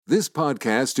This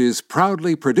podcast is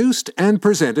proudly produced and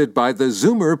presented by the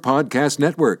Zoomer Podcast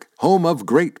Network, home of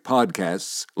great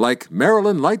podcasts like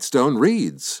Marilyn Lightstone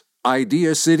Reads,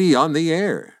 Idea City on the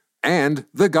Air, and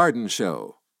The Garden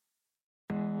Show.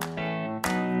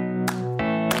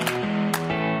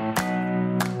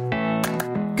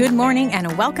 Good morning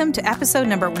and welcome to episode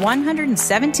number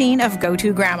 117 of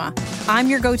Go-To Grandma. I'm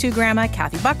your Go-To Grandma,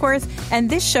 Kathy Buckworth, and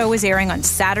this show is airing on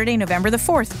Saturday, November the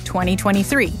 4th,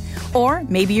 2023. Or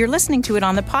maybe you're listening to it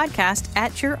on the podcast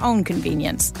at your own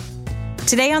convenience.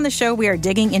 Today on the show, we are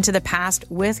digging into the past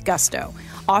with gusto.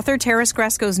 Author Taras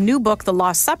Grescoe's new book, The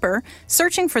Lost Supper,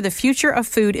 Searching for the Future of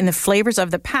Food in the Flavors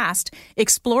of the Past,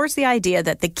 explores the idea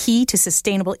that the key to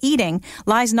sustainable eating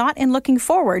lies not in looking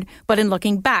forward, but in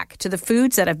looking back to the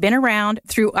foods that have been around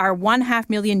through our 1.5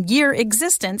 million-year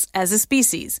existence as a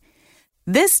species.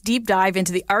 This deep dive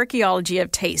into the archaeology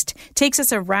of taste takes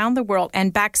us around the world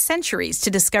and back centuries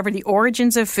to discover the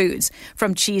origins of foods,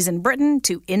 from cheese in Britain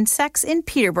to insects in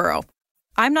Peterborough.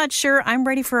 I'm not sure I'm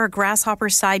ready for a grasshopper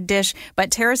side dish,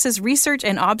 but Taras's research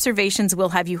and observations will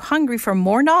have you hungry for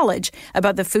more knowledge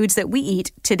about the foods that we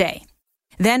eat today.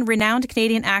 Then renowned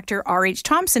Canadian actor RH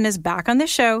Thomson is back on the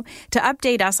show to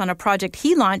update us on a project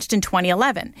he launched in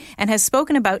 2011 and has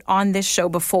spoken about on this show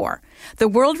before. The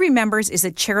World Remembers is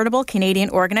a charitable Canadian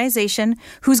organization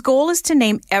whose goal is to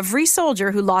name every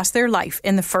soldier who lost their life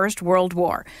in the First World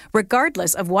War,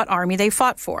 regardless of what army they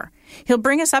fought for. He'll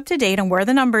bring us up to date on where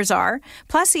the numbers are,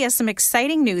 plus he has some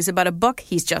exciting news about a book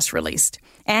he's just released.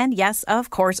 And yes, of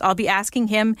course, I'll be asking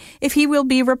him if he will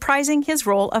be reprising his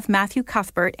role of Matthew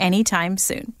Cuthbert anytime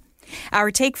soon.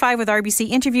 Our Take 5 with RBC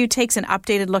interview takes an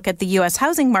updated look at the U.S.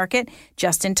 housing market,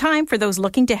 just in time for those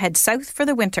looking to head south for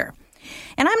the winter.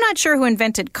 And I'm not sure who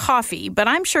invented coffee, but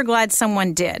I'm sure glad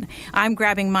someone did. I'm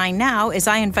grabbing mine now as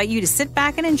I invite you to sit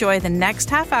back and enjoy the next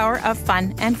half hour of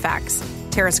fun and facts.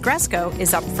 Taras Grescoe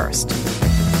is up first.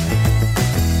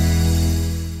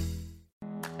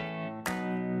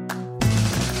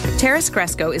 Taras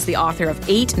Grescoe is the author of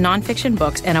 8 nonfiction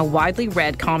books and a widely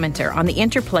read commentator on the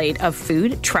interplay of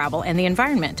food, travel, and the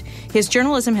environment. His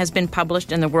journalism has been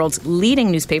published in the world's leading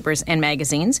newspapers and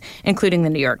magazines, including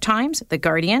the New York Times, The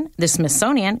Guardian, the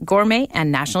Smithsonian, Gourmet,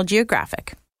 and National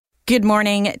Geographic. Good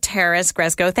morning, Taras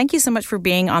Grescoe. Thank you so much for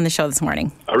being on the show this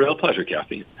morning. A real pleasure,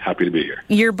 Kathy. Happy to be here.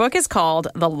 Your book is called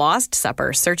The Lost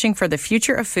Supper, Searching for the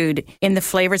Future of Food in the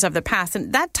Flavors of the Past.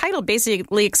 And that title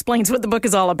basically explains what the book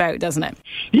is all about, doesn't it?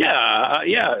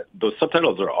 Yeah. Those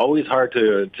subtitles are always hard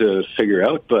to figure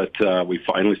out, but we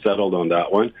finally settled on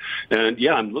that one. And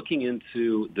yeah, I'm looking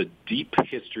into the deep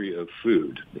history of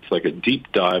food. It's like a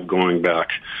deep dive going back,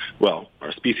 well,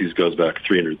 our species goes back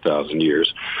 300,000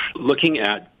 years, looking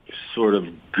at sort of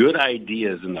good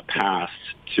ideas in the past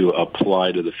to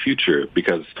apply to the future,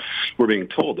 because we're being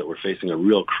told that we're facing a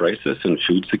real crisis in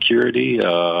food security.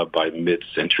 By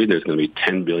mid-century, there's going to be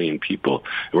 10 billion people,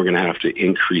 and we're going to have to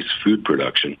increase food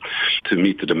production to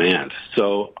meet the demand.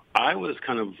 So I was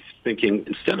kind of thinking,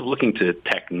 instead of looking to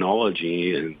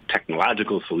technology and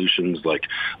technological solutions like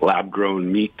lab-grown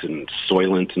meat and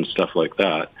soylent and stuff like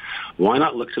that, why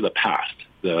not look to the past?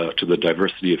 To the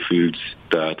diversity of foods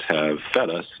that have fed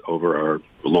us over our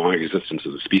long existence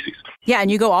as a species. Yeah,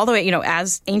 and you go all the way,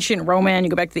 as ancient Roman, you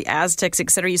go back to the Aztecs, et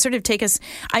cetera. You sort of take us,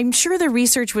 I'm sure the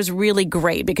research was really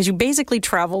great because you basically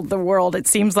traveled the world, it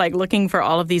seems like, looking for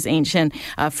all of these ancient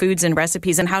foods and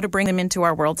recipes and how to bring them into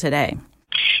our world today.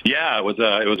 Yeah, it was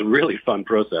a really fun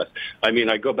process. I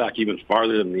mean, I go back even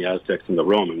farther than the Aztecs and the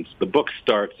Romans. The book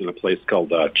starts in a place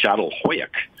called Çatalhöyük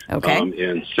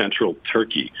in central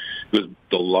Turkey. It was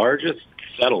the largest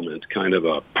settlement, kind of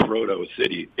a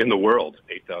proto-city in the world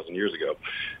 8,000 years ago.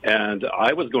 And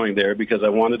I was going there because I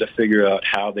wanted to figure out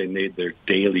how they made their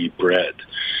daily bread.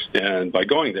 And by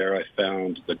going there, I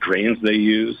found the grains they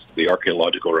used. The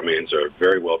archaeological remains are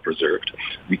very well preserved.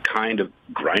 The kind of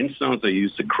grindstones they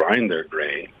used to grind their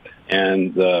grain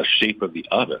and the shape of the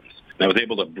ovens. And I was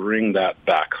able to bring that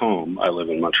back home. I live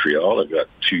in Montreal. I've got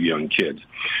 2 young kids.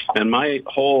 And my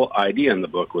whole idea in the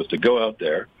book was to go out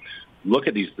there, look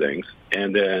at these things,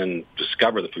 and then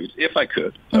discover the foods, if I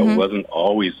could. I wasn't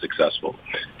always successful.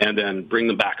 And then bring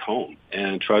them back home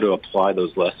and try to apply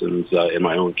those lessons in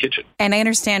my own kitchen. And I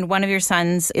understand one of your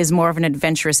sons is more of an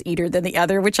adventurous eater than the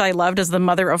other, which I loved as the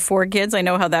mother of 4 kids. I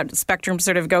know how that spectrum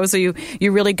sort of goes. So you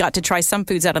really got to try some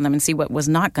foods out of them and see what was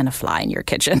not going to fly in your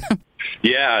kitchen.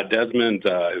 Yeah, Desmond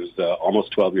is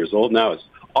almost 12 years old now. He's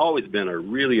always been a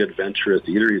really adventurous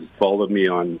eater. He's followed me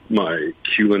on my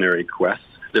culinary quests.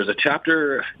 There's a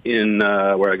chapter in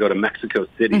where I go to Mexico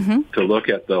City to look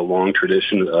at the long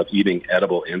tradition of eating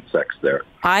edible insects there.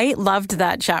 I loved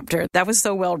that chapter. That was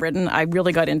so well written. I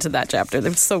really got into that chapter. It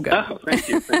was so good. Oh, thank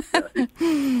you.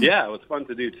 Yeah, it was fun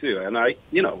to do too. And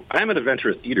I'm an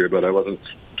adventurous eater, but I wasn't,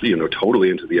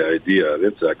 totally into the idea of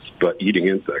insects, but eating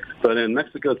insects. But in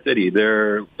Mexico City,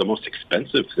 they're the most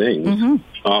expensive things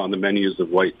on the menus of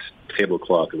white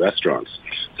tablecloth restaurants.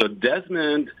 So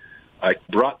Desmond, I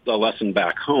brought the lesson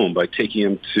back home by taking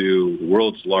him to the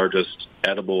world's largest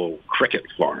edible cricket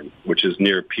farm, which is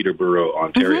near Peterborough,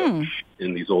 Ontario,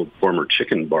 in these old former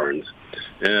chicken barns.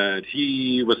 And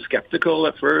he was skeptical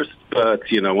at first, but,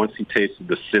 once he tasted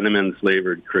the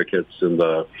cinnamon-flavored crickets and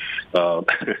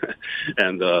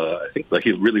I think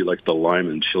he really liked the lime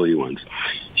and chili ones,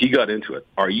 he got into it.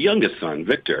 Our youngest son,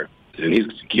 Victor, and he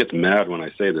gets mad when I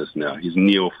say this now, he's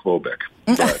neophobic.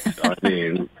 But,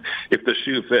 if the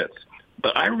shoe fits.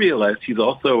 But I realized he's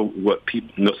also what people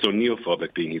know, so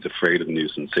neophobic being he's afraid of new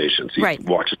sensations. He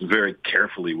watches very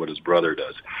carefully what his brother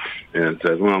does and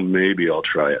says, well, maybe I'll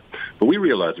try it. But we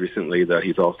realized recently that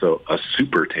he's also a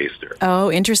super taster.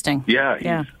 Oh, interesting.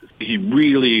 Yeah. He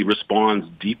really responds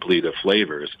deeply to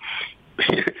flavors.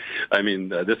 This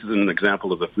is an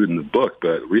example of the food in the book,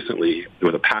 but recently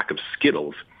with a pack of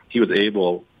Skittles, he was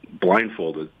able,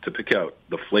 blindfolded, to pick out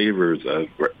the flavors of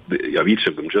each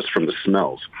of them just from the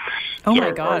smells. Oh,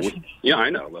 my gosh. Yeah, I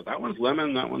know. That one's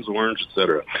lemon, that one's orange,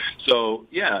 etc. So,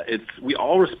 we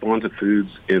all respond to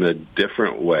foods in a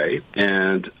different way.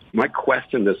 And my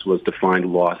quest in this was to find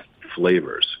lost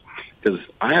flavors. Because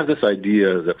I have this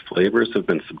idea that flavors have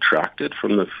been subtracted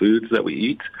from the foods that we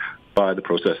eat by the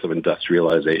process of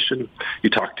industrialization. You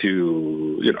talk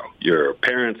to, your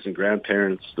parents and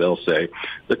grandparents, they'll say,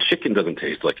 the chicken doesn't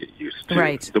taste like it used to.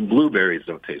 Right. The blueberries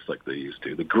don't taste like they used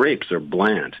to. The grapes are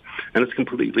bland. And it's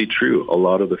completely true. A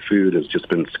lot of the food has just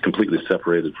been completely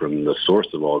separated from the source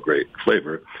of all great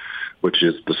flavor, which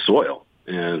is the soil.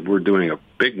 And we're doing a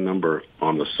big number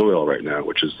on the soil right now,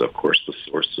 which is, of course, the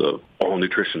source of all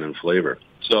nutrition and flavor.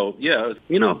 So,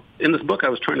 in this book, I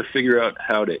was trying to figure out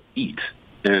how to eat.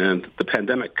 And the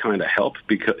pandemic kind of helps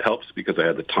because I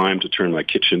had the time to turn my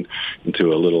kitchen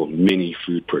into a little mini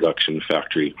food production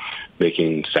factory,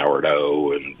 making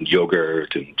sourdough and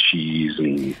yogurt and cheese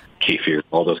and kefir,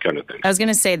 all those kind of things. I was going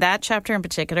to say that chapter in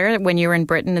particular, when you were in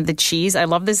Britain and the cheese, I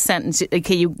love this sentence.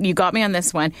 Okay, you got me on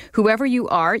this one. Whoever you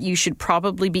are, you should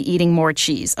probably be eating more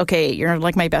cheese. Okay, you're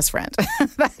like my best friend.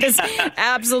 That is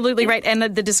absolutely right. And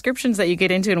the descriptions that you get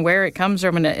into and where it comes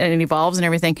from and it evolves and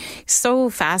everything,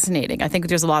 so fascinating. I think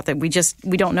there's a lot that we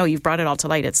don't know. You've brought it all to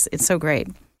light. It's so great.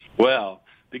 Well,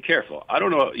 be careful. I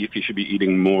don't know if you should be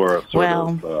eating more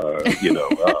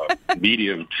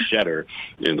medium cheddar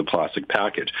in the plastic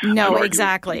package. No,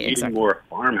 exactly. Eating more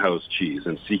farmhouse cheese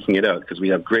and seeking it out because we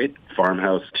have great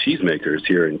farmhouse cheesemakers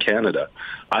here in Canada.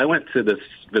 I went to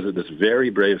visit this very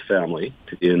brave family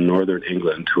in northern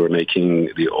England who are making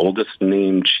the oldest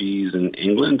named cheese in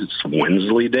England. It's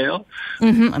Wensleydale.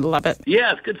 I love it.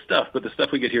 Yeah, it's good stuff, but the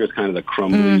stuff we get here is kind of the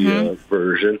crumbly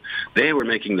version. They were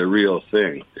making the real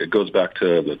thing. It goes back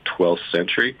to the 12th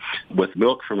century with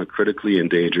milk from a critically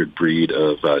endangered breed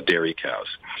of dairy cows.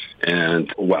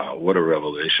 And wow, what a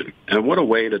revelation. And what a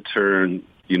way to turn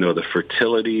the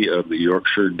fertility of the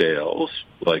Yorkshire Dales,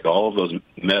 like all of those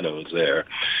meadows there,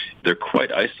 they're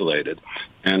quite isolated.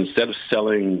 And instead of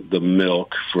selling the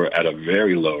milk at a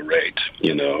very low rate,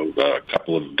 a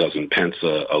couple of dozen pence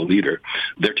a liter,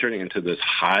 they're turning into this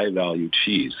high-value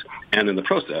cheese. And in the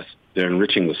process, they're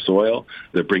enriching the soil.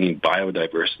 They're bringing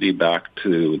biodiversity back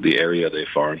to the area they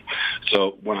farm.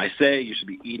 So when I say you should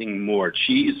be eating more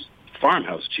cheese,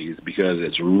 farmhouse cheese, because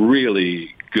it's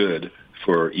really good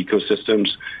for ecosystems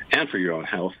and for your own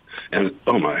health. And,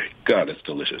 oh, my God, it's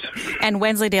delicious. And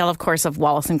Wensleydale, of course, of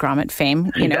Wallace and Gromit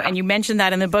fame, and you mentioned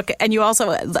that in the book. And you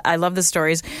also, I love the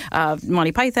stories of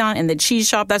Monty Python and the cheese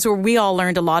shop. That's where we all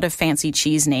learned a lot of fancy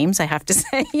cheese names, I have to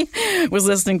say, was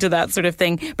listening to that sort of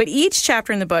thing. But each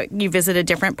chapter in the book, you visit a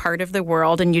different part of the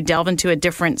world and you delve into a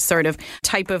different sort of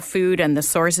type of food and the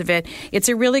source of it. It's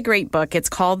a really great book. It's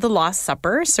called The Lost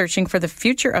Supper, Searching for the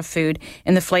Future of Food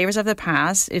and the Flavors of the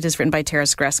Past. It is written by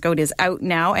Taras Grescoe. It is out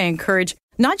now. I encourage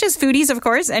not just foodies, of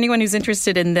course, anyone who's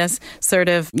interested in this sort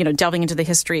of, delving into the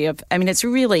history of, it's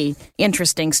really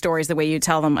interesting stories, the way you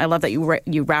tell them. I love that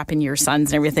you wrap in your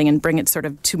sons and everything and bring it sort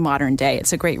of to modern day.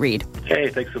 It's a great read. Hey,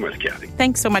 thanks so much, Kathy.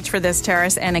 Thanks so much for this,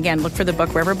 Taras. And again, look for the book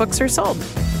wherever books are sold.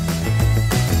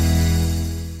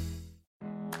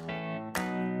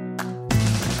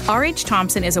 RH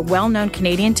Thomson is a well-known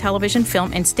Canadian television,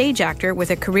 film, and stage actor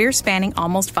with a career spanning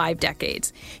almost 5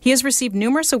 decades. He has received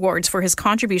numerous awards for his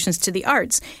contributions to the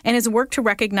arts and has worked to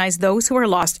recognize those who are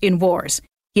lost in wars.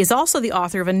 He is also the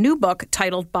author of a new book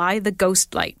titled By the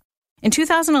Ghost Light. In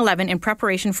 2011, in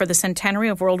preparation for the centenary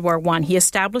of World War I, he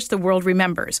established The World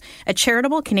Remembers, a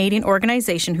charitable Canadian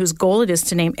organization whose goal it is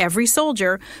to name every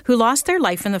soldier who lost their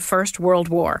life in the First World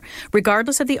War,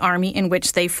 regardless of the army in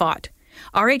which they fought.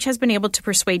 RH has been able to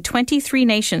persuade 23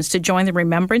 nations to join the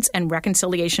Remembrance and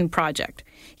Reconciliation Project.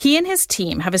 He and his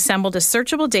team have assembled a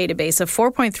searchable database of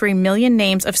 4.3 million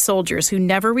names of soldiers who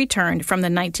never returned from the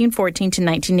 1914 to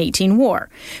 1918 war,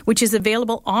 which is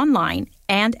available online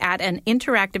and at an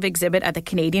interactive exhibit at the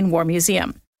Canadian War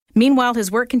Museum. Meanwhile,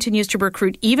 his work continues to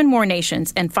recruit even more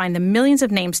nations and find the millions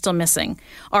of names still missing.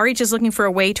 RH is looking for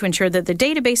a way to ensure that the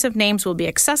database of names will be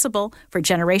accessible for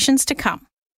generations to come.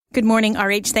 Good morning,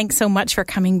 RH. Thanks so much for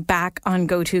coming back on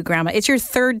Go To Grandma. It's your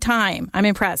 3rd time. I'm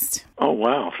impressed. Oh,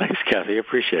 wow. Thanks, Kathy.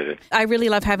 Appreciate it. I really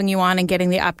love having you on and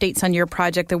getting the updates on your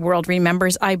project, The World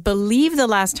Remembers. I believe the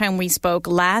last time we spoke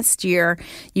last year,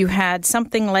 you had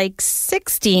something like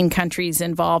 16 countries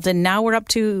involved, and now we're up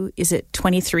to, is it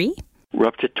 23? We're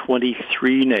up to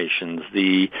 23 nations.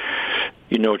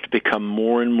 To become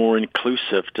more and more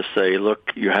inclusive, to say,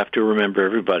 look, you have to remember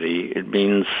everybody. It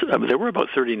means there were about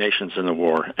 30 nations in the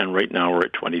war, and right now we're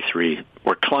at 23.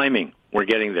 We're climbing. We're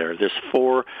getting there. There's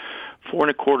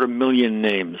 4.25 million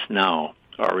names now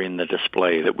are in the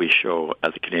display that we show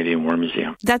at the Canadian War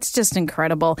Museum. That's just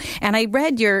incredible. And I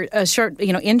read your short,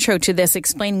 intro to this,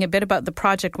 explaining a bit about the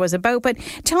project was about. But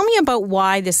tell me about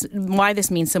why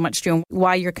this means so much to you, and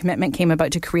why your commitment came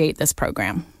about to create this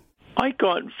program. I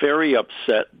got very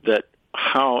upset that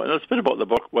and it's a bit about the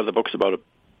book, what the book's about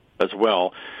as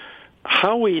well,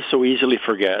 how we so easily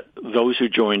forget those who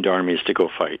joined armies to go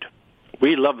fight.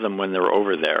 We love them when they're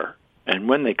over there, and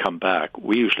when they come back,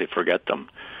 we usually forget them.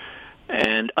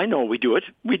 And I know we do it.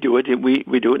 We do it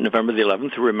November the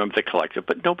 11th to remember the collective,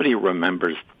 but nobody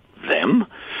remembers them,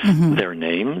 their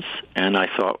names. And I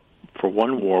thought, for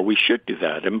one war, we should do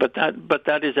that. But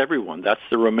that is everyone. That's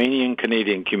the Romanian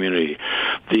Canadian community,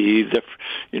 the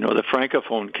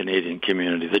Francophone Canadian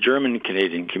community, the German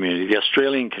Canadian community, the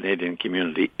Australian Canadian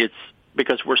community. It's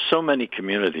because we're so many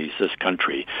communities, this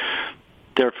country.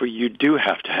 Therefore, you do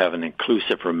have to have an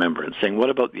inclusive remembrance, saying, what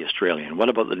about the Australian? What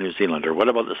about the New Zealander? What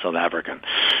about the South African?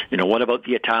 What about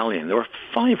the Italian? There were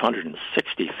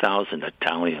 560,000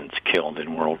 Italians killed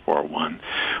in World War I.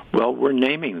 Well, we're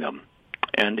naming them,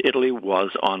 and Italy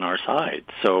was on our side.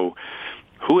 So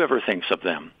whoever thinks of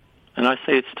them, and I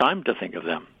say it's time to think of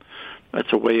them.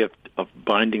 It's a way of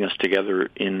binding us together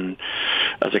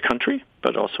as a country,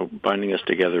 but also binding us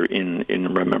together in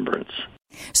remembrance.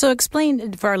 So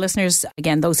explain for our listeners,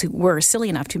 again, those who were silly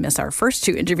enough to miss our first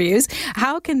 2 interviews,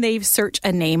 how can they search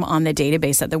a name on the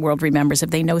database that the World Remembers if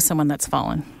they know someone that's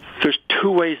fallen? There's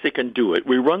 2 ways they can do it.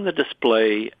 We run the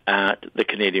display at the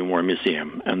Canadian War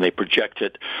Museum, and they project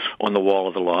it on the wall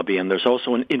of the lobby, and there's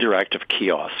also an interactive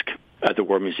kiosk at the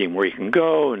War Museum where you can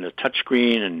go and a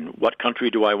touchscreen and what country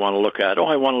do I want to look at? Oh,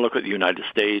 I want to look at the United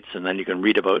States, and then you can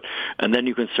read about, and then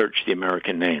you can search the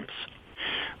American names.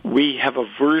 We have a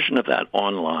version of that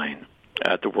online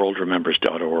at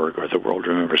theworldremembers.org or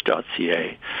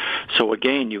theworldremembers.ca. So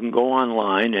again, you can go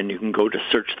online and you can go to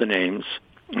search the names,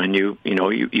 and you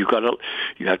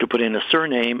have to put in a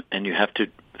surname, and you have to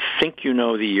think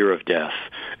the year of death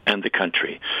and the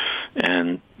country.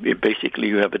 And basically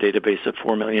you have a database of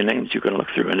 4 million names you can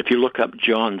look through. And if you look up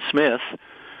John Smith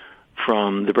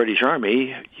from the British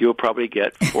Army, you'll probably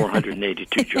get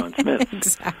 482 John Smiths.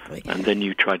 Exactly. And then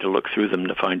you try to look through them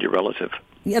to find your relative.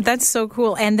 Yeah, that's so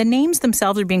cool. And the names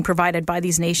themselves are being provided by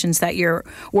these nations that you're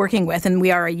working with, and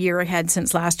we are a year ahead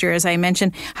since last year, as I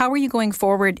mentioned. How are you going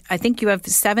forward? I think you have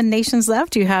 7 nations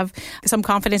left. Do you have some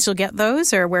confidence you'll get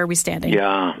those, or where are we standing?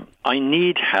 Yeah, I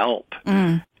need help.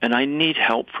 And I need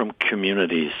help from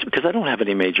communities because I don't have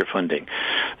any major funding.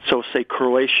 So say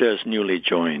Croatia is newly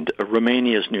joined,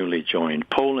 Romania is newly joined,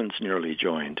 Poland's newly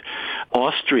joined,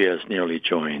 Austria is newly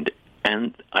joined,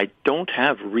 and I don't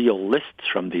have real lists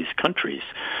from these countries.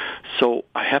 So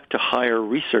I have to hire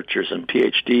researchers and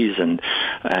PhDs and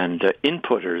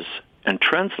inputters and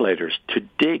translators to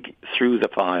dig through the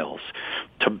files,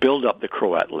 to build up the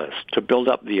Croat list, to build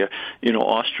up the,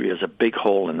 Austria is a big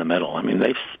hole in the middle. I mean,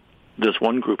 there's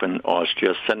one group in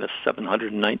Austria sent us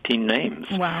 719 names.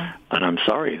 Wow. And I'm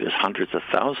sorry, there's hundreds of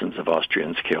thousands of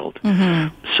Austrians killed.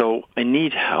 So I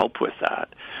need help with that.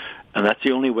 And that's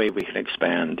the only way we can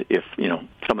expand. If,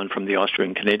 someone from the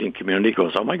Austrian Canadian community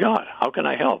goes, oh my God, how can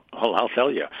I help? Well, I'll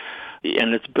tell you.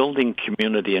 And it's building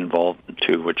community involvement,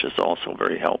 too, which is also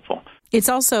very helpful. It's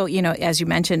also, as you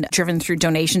mentioned, driven through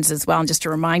donations as well. And just to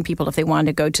remind people, if they want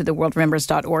to go to the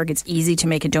worldremembers.org, it's easy to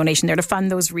make a donation there to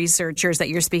fund those researchers that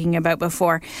you're speaking about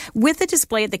before. With the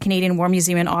display at the Canadian War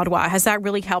Museum in Ottawa, has that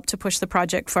really helped to push the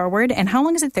project forward? And how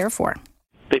long is it there for?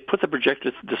 They put the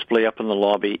projected display up in the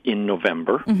lobby in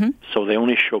November, so they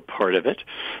only show part of it.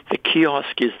 The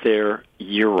kiosk is there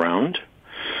year-round.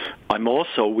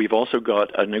 We've also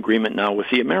got an agreement now with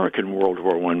the American World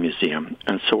War I Museum,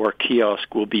 and so our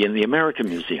kiosk will be in the American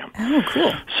Museum. Oh,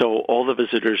 cool. So all the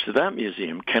visitors to that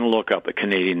museum can look up a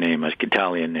Canadian name, an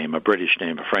Italian name, a British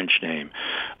name, a French name.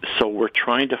 So we're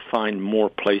trying to find more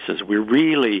places. We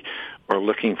really are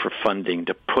looking for funding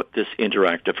to put this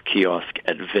interactive kiosk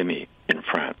at Vimy in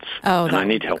France. Oh, and I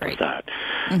need help with that.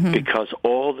 Because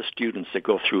all the students that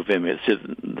go through Vimy, it's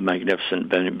the magnificent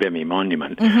Vimy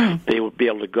monument, they will be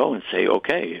able to go and say,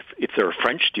 okay, if they're a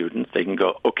French student, they can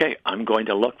go, okay, I'm going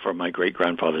to look for my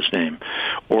great-grandfather's name,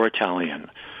 or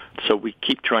Italian. So we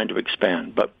keep trying to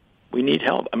expand, but we need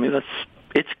help. I mean,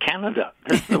 it's Canada.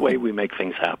 This is the way we make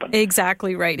things happen.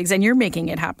 Exactly right. And you're making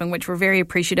it happen, which we're very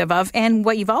appreciative of. And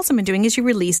what you've also been doing is you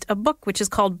released a book, which is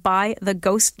called By the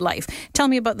Ghost Life. Tell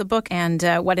me about the book and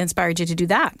what inspired you to do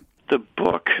that. The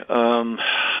book,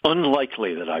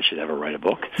 unlikely that I should ever write a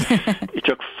book. It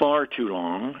took far too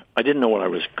long. I didn't know what I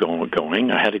was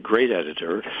going. I had a great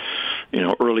editor.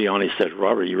 Early on he said,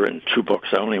 Robert, you've written 2 books.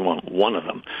 I only want one of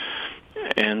them.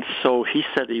 And so he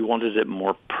said he wanted it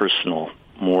more personal.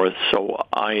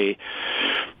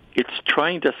 It's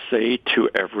trying to say to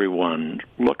everyone,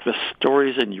 look, the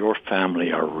stories in your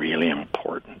family are really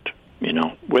important.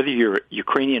 Whether you're a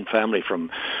Ukrainian family from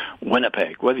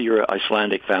Winnipeg, whether you're an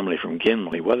Icelandic family from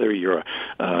Gimli, whether you're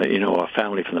a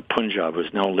family from the Punjab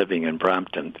who's now living in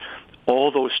Brampton,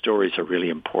 all those stories are really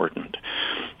important.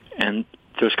 And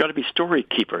there's got to be story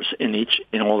keepers in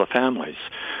all the families.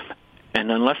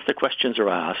 And unless the questions are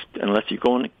asked, unless you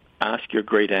go and ask your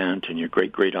great aunt and your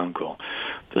great-great-uncle,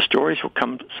 the stories will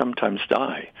sometimes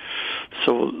die.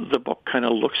 So the book kind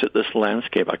of looks at this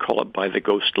landscape. I call it By the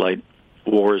Ghost Light,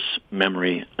 Wars,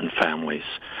 Memory, and Families.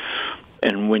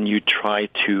 And when you try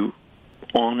to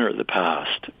honor the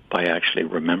past by actually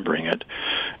remembering it,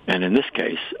 and in this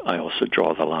case, I also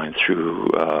draw the line through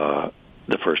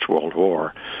the First World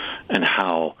War and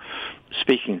how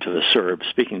speaking to the Serbs,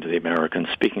 speaking to the Americans,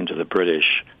 speaking to the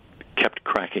British, kept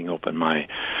cracking open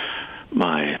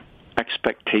my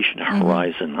expectation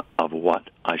horizon of what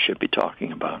I should be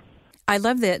talking about. I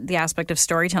love the aspect of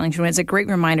storytelling. It's a great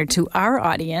reminder to our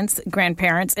audience,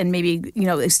 grandparents, and maybe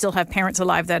still have parents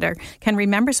alive that can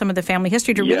remember some of the family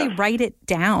history to really write it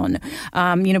down.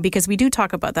 Because we do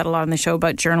talk about that a lot on the show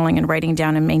about journaling and writing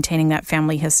down and maintaining that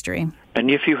family history.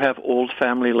 And if you have old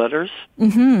family letters,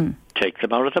 take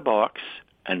them out of the box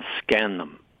and scan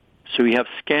them. So you have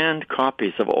scanned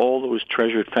copies of all those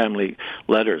treasured family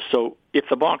letters. So if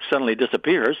the box suddenly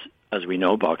disappears, as we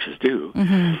know boxes do,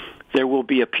 there will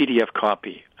be a PDF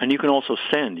copy. And you can also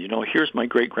send, here's my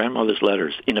great-grandmother's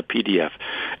letters in a PDF,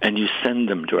 and you send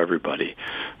them to everybody.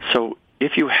 So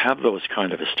if you have those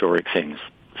kind of historic things,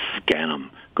 scan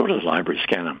them. Go to the library,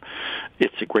 scan them.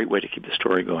 It's a great way to keep the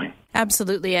story going.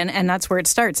 Absolutely, and that's where it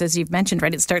starts, as you've mentioned,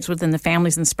 right? It starts within the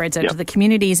families and spreads out to the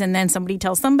communities, and then somebody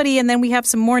tells somebody, and then we have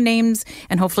some more names,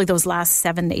 and hopefully those last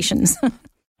 7 nations.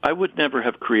 I would never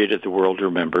have created The World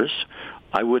Remembers.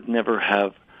 I would never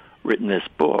have written this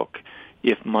book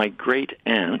if my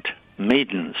great-aunt,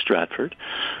 Maiden Stratford,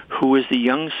 who was the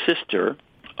young sister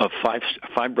of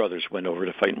five brothers went over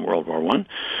to fight in World War I.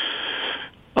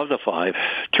 Of the 5,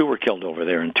 2 were killed over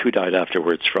there, and 2 died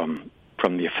afterwards from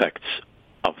the effects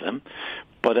of them.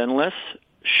 But unless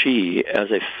she, as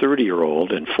a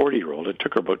 30-year-old and 40-year-old, it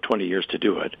took her about 20 years to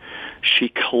do it, she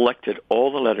collected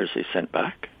all the letters they sent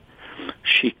back.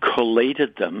 She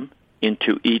collated them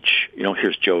into each,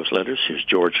 here's Joe's letters, here's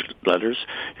George's letters,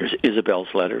 here's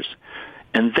Isabel's letters.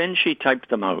 And then she typed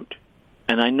them out.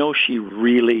 And I know she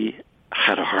really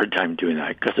had a hard time doing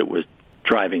that because it was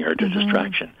driving her to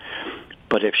distraction.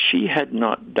 But if she had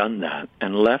not done that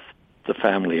and left the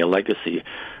family a legacy,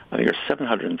 I think there's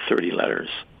 730 letters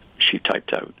she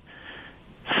typed out,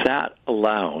 that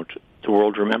allowed The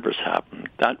World Remembers happen.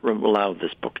 That allowed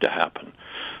this book to happen.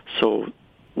 So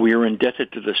we are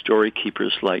indebted to the story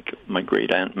keepers like my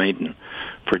great-aunt Maiden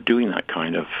for doing that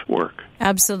kind of work.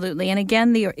 Absolutely. And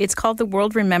again, it's called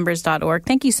theworldremembers.org.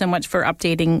 Thank you so much for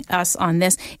updating us on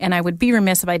this. And I would be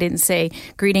remiss if I didn't say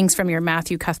greetings from your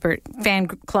Matthew Cuthbert fan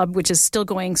club, which is still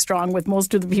going strong with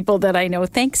most of the people that I know.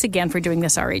 Thanks again for doing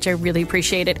this, RH. I really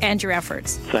appreciate it and your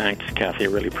efforts. Thanks, Kathy. I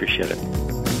really appreciate it.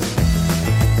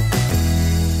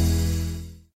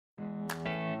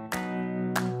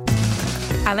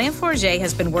 Alain Forget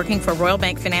has been working for Royal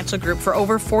Bank Financial Group for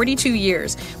over 42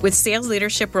 years, with sales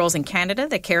leadership roles in Canada,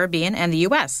 the Caribbean, and the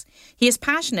U.S. He is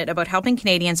passionate about helping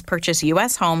Canadians purchase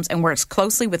U.S. homes and works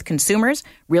closely with consumers,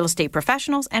 real estate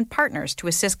professionals, and partners to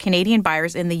assist Canadian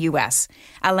buyers in the U.S.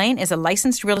 Alain is a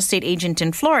licensed real estate agent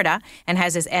in Florida and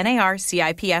has his NAR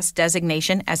CIPS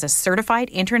designation as a Certified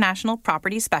International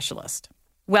Property Specialist.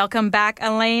 Welcome back,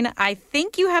 Alain. I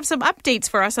think you have some updates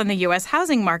for us on the U.S.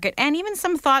 housing market and even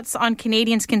some thoughts on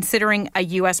Canadians considering a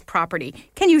U.S. property.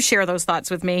 Can you share those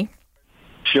thoughts with me?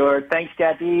 Sure. Thanks,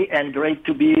 Kathy, and great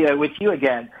to be with you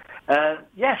again.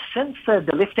 Yes, since the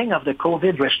lifting of the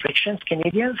COVID restrictions,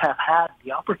 Canadians have had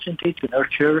the opportunity to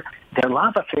nurture their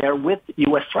love affair with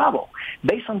U.S. travel.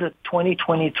 Based on the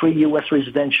 2023 U.S.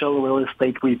 Residential Real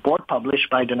Estate Report published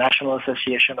by the National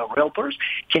Association of Realtors,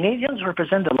 Canadians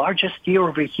represent the largest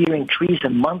year-over-year increase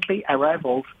in monthly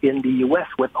arrivals in the U.S.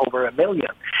 with over 1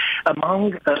 million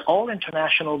among all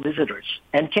international visitors.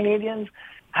 And Canadians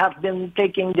have been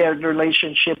taking their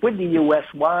relationship with the U.S.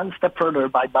 one step further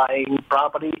by buying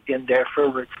property in their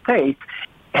favorite state.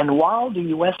 And while the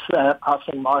U.S.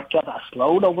 housing market has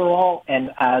slowed overall,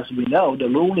 and as we know, the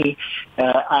loonie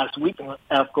has weakened,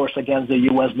 of course, against the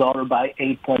U.S. dollar by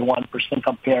 8.1%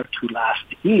 compared to last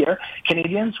year,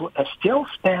 Canadians still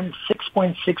spend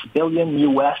 $6.6 billion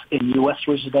U.S. in U.S.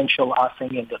 residential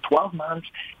housing in the 12 months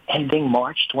ending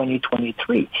March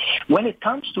 2023. When it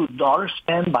comes to dollar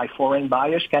spent by foreign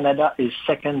buyers, Canada is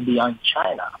second behind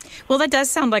China. Well, that does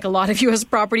sound like a lot of U.S.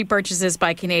 property purchases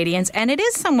by Canadians, and it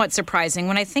is somewhat surprising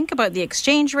when I think about the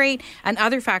exchange rate and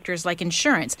other factors like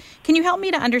insurance. Can you help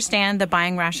me to understand the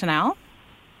buying rationale?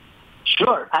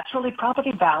 Sure. Actually,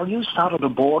 property values south of the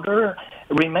border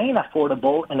remain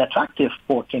affordable and attractive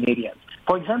for Canadians.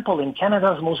 For example, in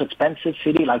Canada's most expensive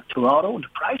city like Toronto, the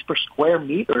price per square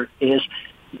meter is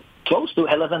close to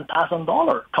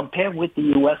 $11,000 compared with the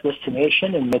U.S.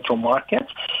 destination in metro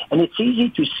markets. And it's easy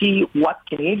to see what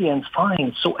Canadians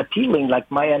find so appealing, like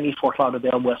Miami, Fort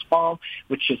Lauderdale, West Palm,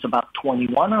 which is about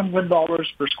 $2,100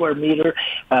 per square meter.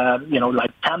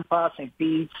 Like Tampa, St.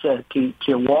 Pete's,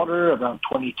 Clearwater, around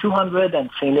 $2,200, and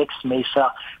Phoenix,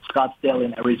 Mesa, Scottsdale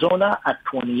in Arizona at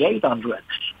 $2,800.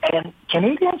 And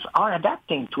Canadians are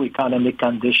adapting to economic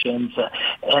conditions.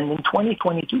 And in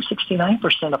 2022,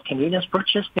 69% of Canadians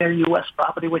purchased their U.S.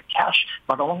 property with cash,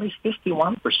 but only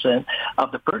 51%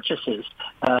 of the purchases.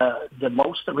 The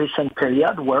most recent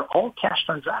period were all cash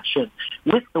transactions.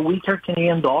 With the weaker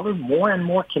Canadian dollar, more and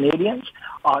more Canadians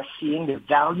are seeing the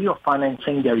value of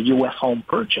financing their U.S. home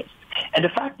purchase. And the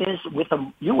fact is, with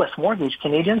a U.S. mortgage,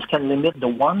 Canadians can limit the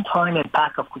one-time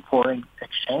impact of foreign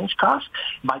exchange costs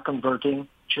by converting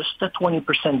just the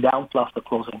 20% down plus the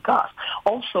closing cost.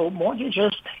 Also,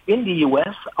 mortgages in the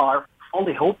U.S. are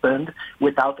fully opened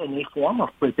without any form of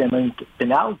prepayment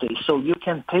penalty, so you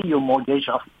can pay your mortgage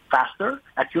off faster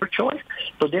at your choice.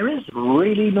 So there is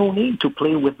really no need to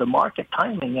play with the market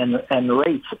timing and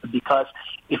rates, because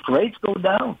if rates go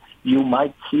down, you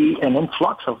might see an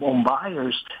influx of home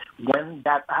buyers. When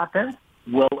that happens,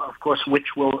 which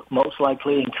will most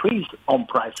likely increase home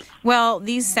prices. Well,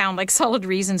 these sound like solid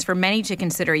reasons for many to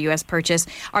consider a U.S. purchase.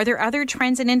 Are there other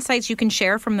trends and insights you can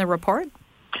share from the report?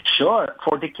 Sure.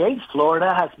 For decades,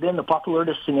 Florida has been a popular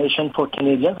destination for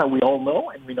Canadians, and we all know,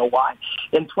 and we know why.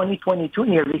 In 2022,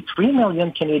 nearly 3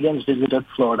 million Canadians visited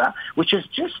Florida, which is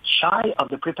just shy of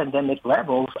the pre-pandemic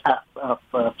levels of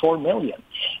 4 million.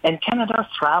 And Canada's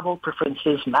travel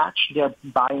preferences match their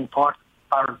buying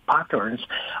patterns.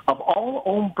 Of all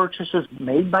home purchases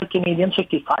made by Canadians,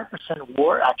 55%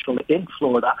 were actually in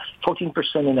Florida, 14%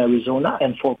 in Arizona,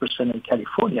 and 4% in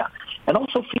California. And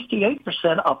also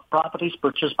 58% of properties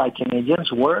purchased by Canadians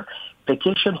were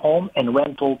vacation home and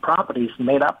rental properties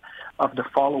made up of the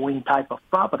following type of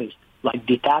properties, like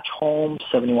detached homes,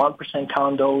 71%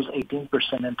 condos,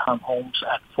 18% and townhomes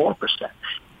at 4%.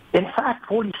 In fact,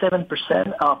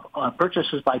 47% of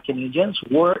purchases by Canadians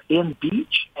were in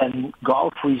beach and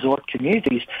golf resort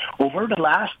communities. Over the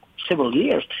last several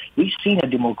years, we've seen a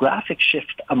demographic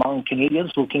shift among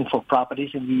Canadians looking for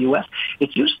properties in the U.S.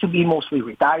 It used to be mostly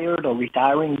retired or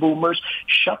retiring boomers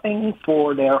shopping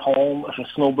for their home, a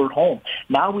snowbird home.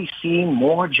 Now we've seen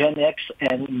more Gen X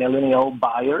and millennial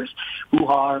buyers who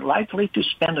are likely to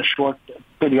spend a short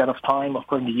period of time, of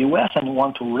course, in the U.S. and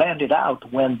want to rent it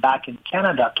out when back in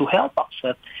Canada to help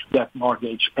offset their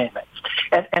mortgage payments.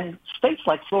 And states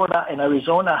like Florida and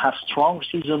Arizona have strong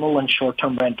seasonal and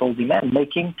short-term rental demand,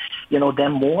 making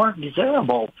them more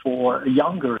desirable for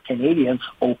younger Canadians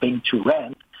hoping to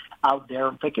rent out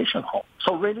their vacation home.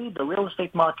 So really, the real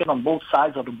estate market on both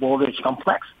sides of the border is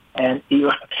complex, and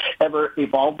ever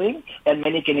evolving, and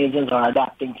many Canadians are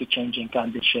adapting to changing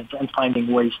conditions and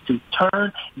finding ways to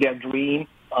turn their dream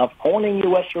of owning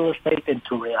U.S. real estate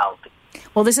into reality.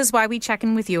 Well, this is why we check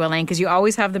in with you, Elaine, because you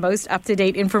always have the most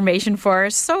up-to-date information for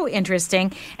us. So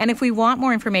interesting. And if we want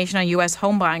more information on U.S.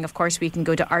 home buying, of course, we can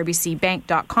go to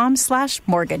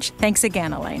rbcbank.com/mortgage. Thanks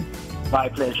again, Elaine. My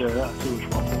pleasure, as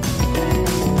usual.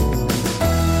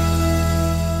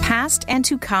 Past and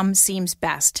to come seems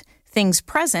best. Things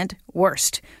present,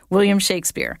 worst. William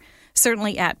Shakespeare.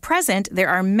 Certainly at present, there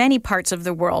are many parts of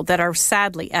the world that are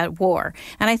sadly at war.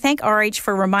 And I thank RH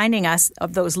for reminding us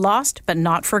of those lost but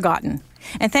not forgotten.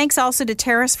 And thanks also to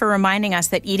Taras for reminding us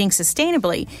that eating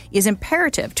sustainably is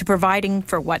imperative to providing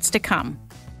for what's to come.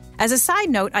 As a side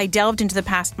note, I delved into the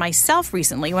past myself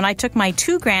recently when I took my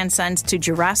 2 grandsons to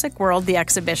Jurassic World, the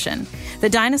exhibition. The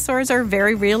dinosaurs are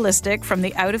very realistic, from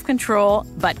the out-of-control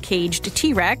but caged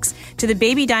T-Rex to the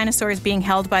baby dinosaurs being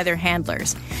held by their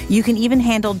handlers. You can even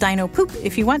handle dino poop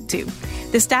if you want to.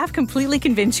 The staff completely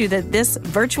convince you that this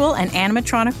virtual and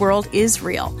animatronic world is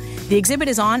real. The exhibit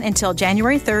is on until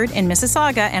January 3rd in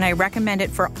Mississauga, and I recommend it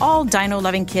for all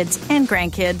dino-loving kids and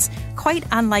grandkids, quite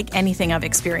unlike anything I've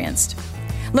experienced.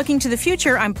 Looking to the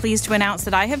future, I'm pleased to announce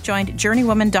that I have joined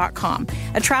JourneyWoman.com,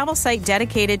 a travel site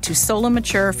dedicated to solo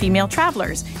mature female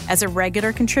travelers, as a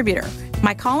regular contributor.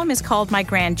 My column is called My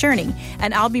Grand Journey,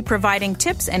 and I'll be providing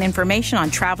tips and information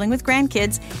on traveling with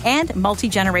grandkids and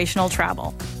multi-generational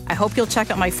travel. I hope you'll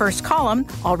check out my first column,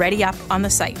 already up on the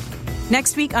site.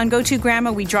 Next week on Go To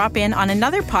Grandma, we drop in on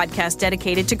another podcast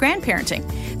dedicated to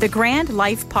grandparenting. The Grand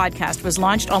Life podcast was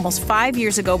launched almost 5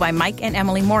 years ago by Mike and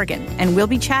Emily Morgan, and we'll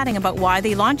be chatting about why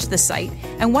they launched the site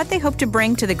and what they hope to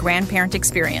bring to the grandparent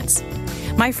experience.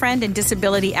 My friend and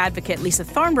disability advocate Lisa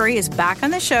Thornbury is back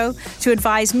on the show to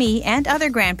advise me and other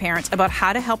grandparents about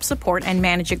how to help support and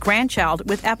manage a grandchild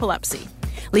with epilepsy.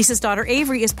 Lisa's daughter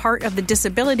Avery is part of the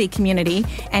disability community,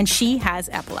 and she has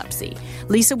epilepsy.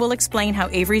 Lisa will explain how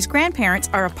Avery's grandparents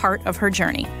are a part of her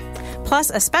journey. Plus,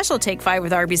 a special Take 5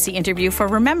 with RBC interview for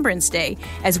Remembrance Day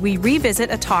as we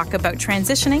revisit a talk about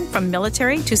transitioning from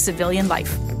military to civilian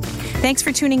life. Thanks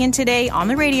for tuning in today on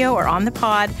the radio or on the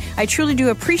pod. I truly do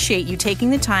appreciate you taking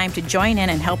the time to join in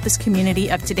and help this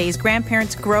community of today's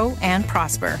grandparents grow and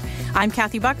prosper. I'm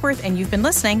Kathy Buckworth, and you've been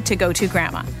listening to Go To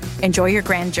Grandma. Enjoy your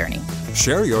grand journey.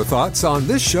 Share your thoughts on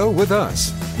this show with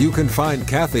us. You can find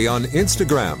Kathy on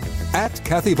Instagram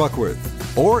 @Kathy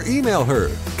Buckworth or email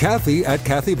her,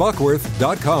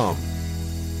 Kathy@KathyBuckworth.com.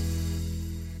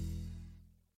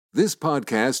 This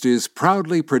podcast is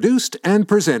proudly produced and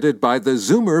presented by the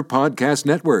Zoomer Podcast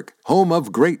Network, home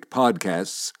of great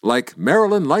podcasts like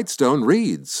Marilyn Lightstone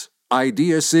Reads,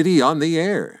 Idea City on the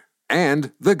Air,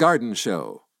 and The Garden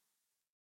Show.